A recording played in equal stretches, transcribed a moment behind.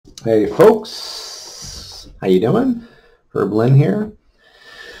Hey folks, how you doing? Herb Lynn here.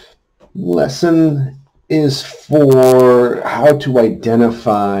 Lesson is for how to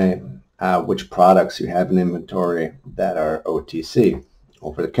identify which products you have in inventory that are OTC,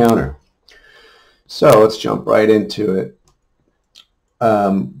 over the counter. So let's jump right into it.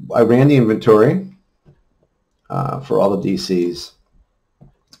 I ran the inventory for all the DCs,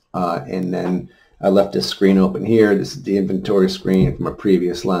 and then I left this screen open here. This is the inventory screen from a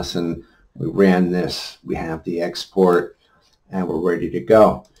previous lesson. We ran this, we have the export, and we're ready to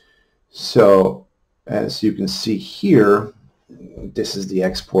go. So as you can see here, this is the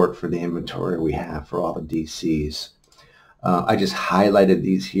export for the inventory we have for all the DCs. I just highlighted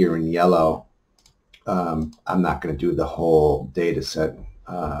these here in yellow. I'm not going to do the whole data set.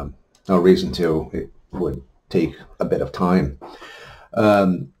 No reason to. It would take a bit of time.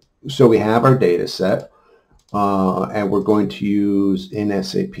 So we have our data set, and we're going to use in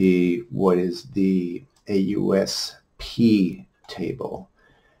SAP what is the AUSP table.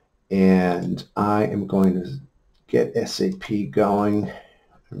 And I am going to get SAP going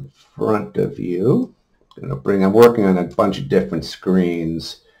in front of you. I'm working on a bunch of different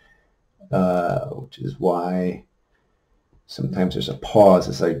screens, which is why sometimes there's a pause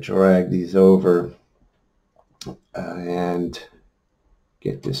as I drag these over and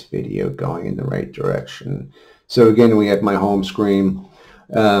get this video going in the right direction. So again, we have my home screen.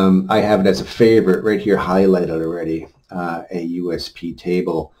 I have it as a favorite right here highlighted already, AUSP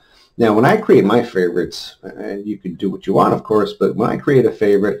table. Now when I create my favorites, and you can do what you want of course, but when I create a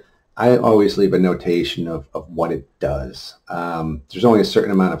favorite, I always leave a notation of what it does. There's only a certain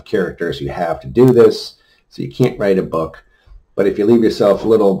amount of characters you have to do this, so you can't write a book. But if you leave yourself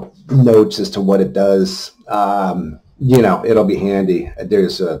little notes as to what it does, you know, it'll be handy.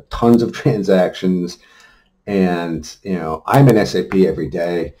 There's tons of transactions, and you know, I'm in SAP every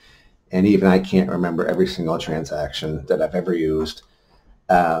day, and even I can't remember every single transaction that I've ever used.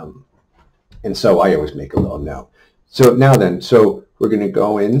 And so I always make a little note. So now then, so we're going to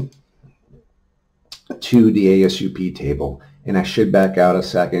go in to the AUSP table, and I should back out a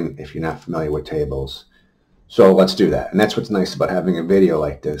second if you're not familiar with tables. So let's do that. And that's what's nice about having a video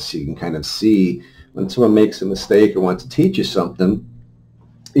like this. You can kind of see when someone makes a mistake or wants to teach you something,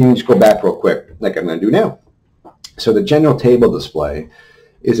 you can just go back real quick, like I'm going to do now. So the general table display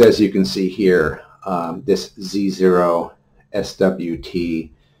is, as you can see here, this Z0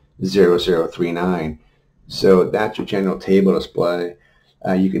 SWT 0039. So that's your general table display.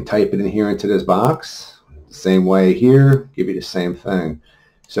 You can type it in here into this box. The same way here, give you the same thing.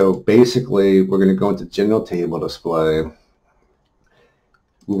 So basically, we're going to go into general table display.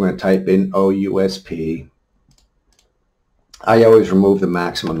 We're going to type in OUSP. I always remove the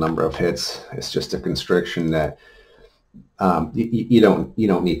maximum number of hits. It's just a constriction that you don't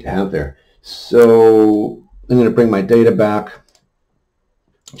need to have there. So I'm going to bring my data back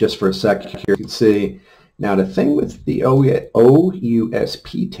just for a second. Here you can see. Now the thing with the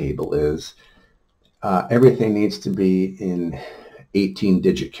OUSP table is everything needs to be in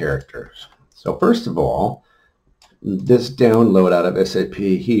 18-digit characters. So first of all, this download out of SAP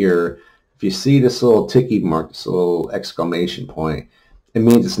here, if you see this little ticky mark, this little exclamation point, it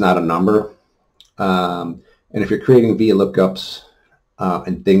means it's not a number. And if you're creating VLOOKUPs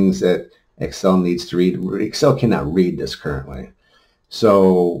and things that Excel needs to read, Excel cannot read this currently.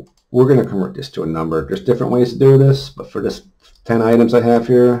 So we're going to convert this to a number. There's different ways to do this, but for this 10 items I have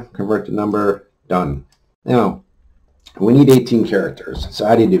here, convert to number, done. Now, we need 18 characters. So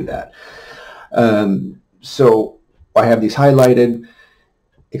how do you do that? So I have these highlighted.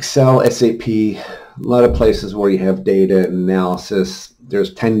 Excel, SAP, a lot of places where you have data and analysis.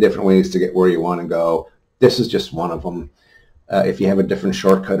 There's 10 different ways to get where you want to go. This is just one of them. If you have a different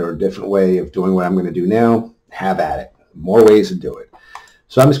shortcut or a different way of doing what I'm going to do now, have at it. More ways to do it.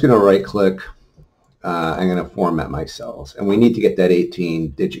 So I'm just going to right click. I'm going to format my cells. And we need to get that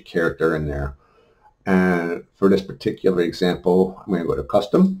 18-digit character in there. And for this particular example, I'm going to go to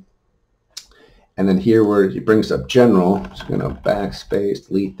custom. And then here where it brings up general, I'm just going to backspace,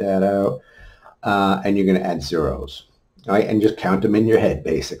 delete that out. And you're going to add zeros. All right, and just count them in your head,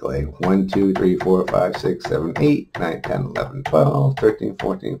 basically. 1, 2, 3, 4, 5, 6, 7, 8, 9, 10, 11, 12, 13,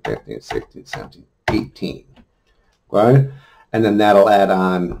 14, 15, 16, 17, 18. Right? And then that'll add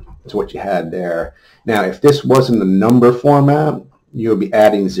on to what you had there. Now, if this wasn't a number format, you would be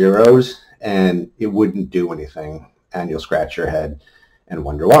adding zeros, and it wouldn't do anything. And you'll scratch your head and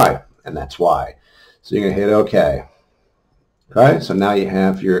wonder why. And that's why. So you're going to hit OK. Okay, so now you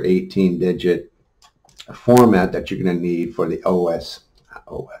have your 18-digit format that you're going to need for the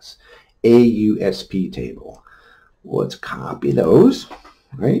AUSP table. Let's copy those.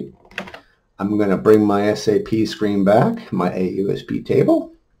 right? I'm going to bring my SAP screen back, my AUSP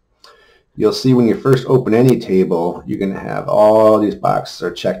table. You'll see when you first open any table, you're going to have all these boxes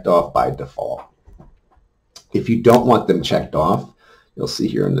are checked off by default. If you don't want them checked off, you'll see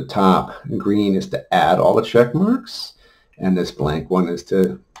here in the top, green is to add all the check marks, and this blank one is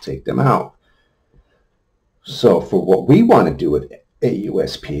to take them out. So for what we want to do with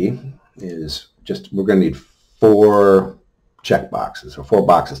AUSP is we're going to need 4 check boxes, or 4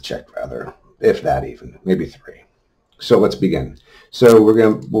 boxes checked rather, if that even, maybe 3. So let's begin. So we're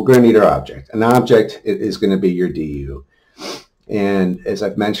going to need our object. An object is going to be your DU. And as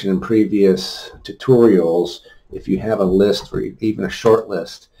I've mentioned in previous tutorials, if you have a list or even a short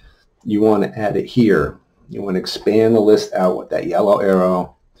list, you want to add it here. You want to expand the list out with that yellow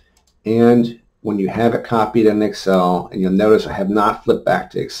arrow. And when you have it copied in Excel, and you'll notice I have not flipped back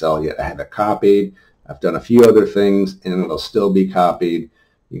to Excel yet. I have it copied. I've done a few other things, and it'll still be copied.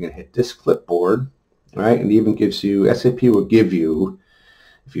 You're going to hit this clipboard, right? And it even gives you, SAP will give you,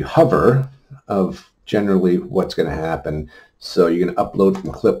 if you hover, of generally what's going to happen. So you're going to upload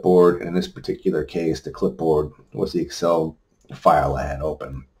from clipboard, and in this particular case, the clipboard was the Excel file I had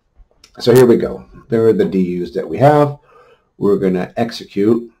open. So here we go. There are the DUs that we have. We're going to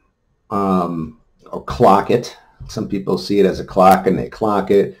execute or clock it. Some people see it as a clock and they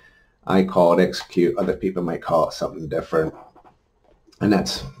clock it. I call it execute. Other people might call it something different. And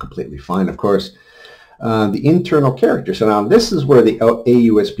that's completely fine, of course. The internal character. So now this is where the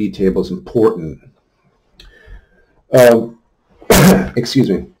AUSP table is important. Excuse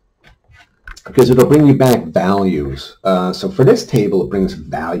me. Because it'll bring you back values. So for this table, it brings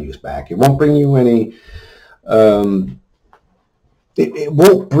values back. It won't bring you any... It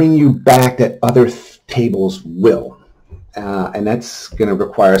won't bring you back that other tables will. And that's going to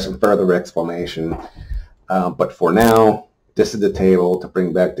require some further explanation. But for now, this is the table to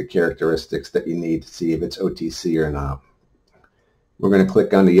bring back the characteristics that you need to see if it's OTC or not. We're going to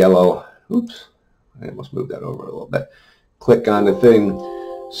click on the yellow. Oops, I almost moved that over a little bit. Click on the thing.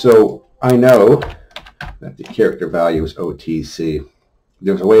 So I know that the character value is OTC.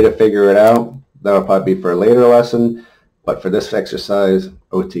 There's a way to figure it out. That'll probably be for a later lesson. But for this exercise,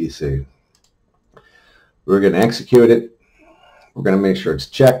 OTC. We're going to execute it. We're going to make sure it's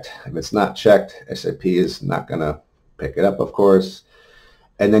checked. If it's not checked, SAP is not going to pick it up, of course.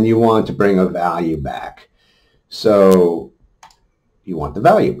 And then you want to bring a value back. So you want the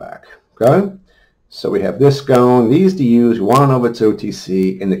value back. Okay? So we have this going. These DUs, we want to know if it's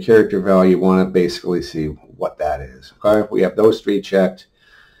OTC, and the character value, you want to basically see what that is. Okay? We have those 3 checked,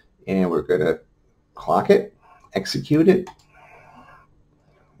 and we're going to clock it, execute it.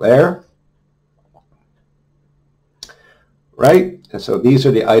 There. Right? And so these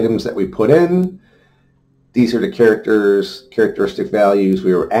are the items that we put in. These are the characteristic values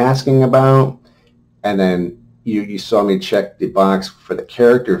we were asking about. And then you saw me check the box for the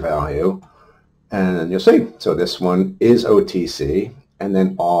character value. And then you'll see. So this one is OTC, and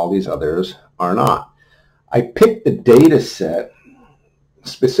then all these others are not. I picked the data set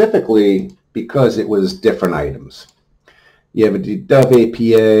specifically because it was different items. You have a Dove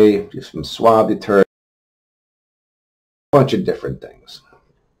APA, just some swab deterrent, a bunch of different things.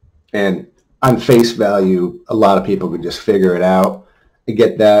 And on face value, a lot of people could just figure it out. I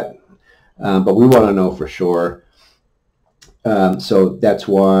get that, but we want to know for sure. So that's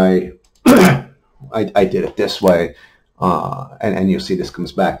why I did it this way, and you'll see this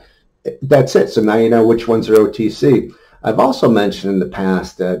comes back. That's it. So now you know which ones are OTC. I've also mentioned in the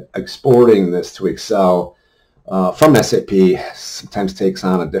past that exporting this to Excel from SAP sometimes takes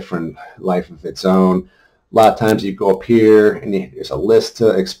on a different life of its own. A lot of times you go up here and there's a list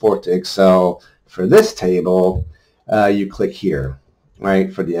to export to Excel. For this table, you click here,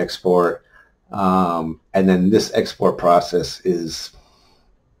 right, for the export. And then this export process is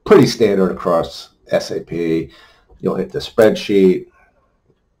pretty standard across SAP. You'll hit the spreadsheet,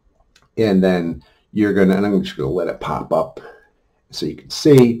 and then you're going to, and I'm just going to let it pop up so you can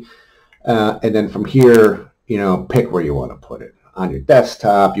see. And then from here, you know, pick where you want to put it. On your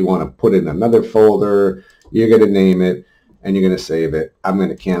desktop, you want to put it in another folder. You're going to name it, and you're going to save it. I'm going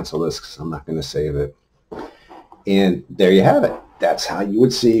to cancel this because I'm not going to save it. And there you have it. That's how you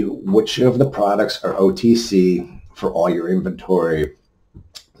would see which of the products are OTC for all your inventory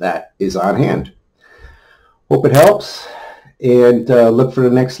that is on hand. Hope it helps, and look for the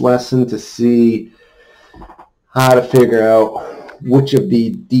next lesson to see how to figure out which of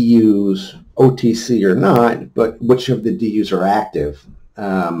the DUs, OTC or not, but which of the DUs are active.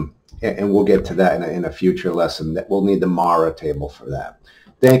 And we'll get to that in a future lesson. That we'll need the Mara table for that.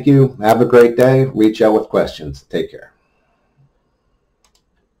 Thank you. Have a great day. Reach out with questions. Take care.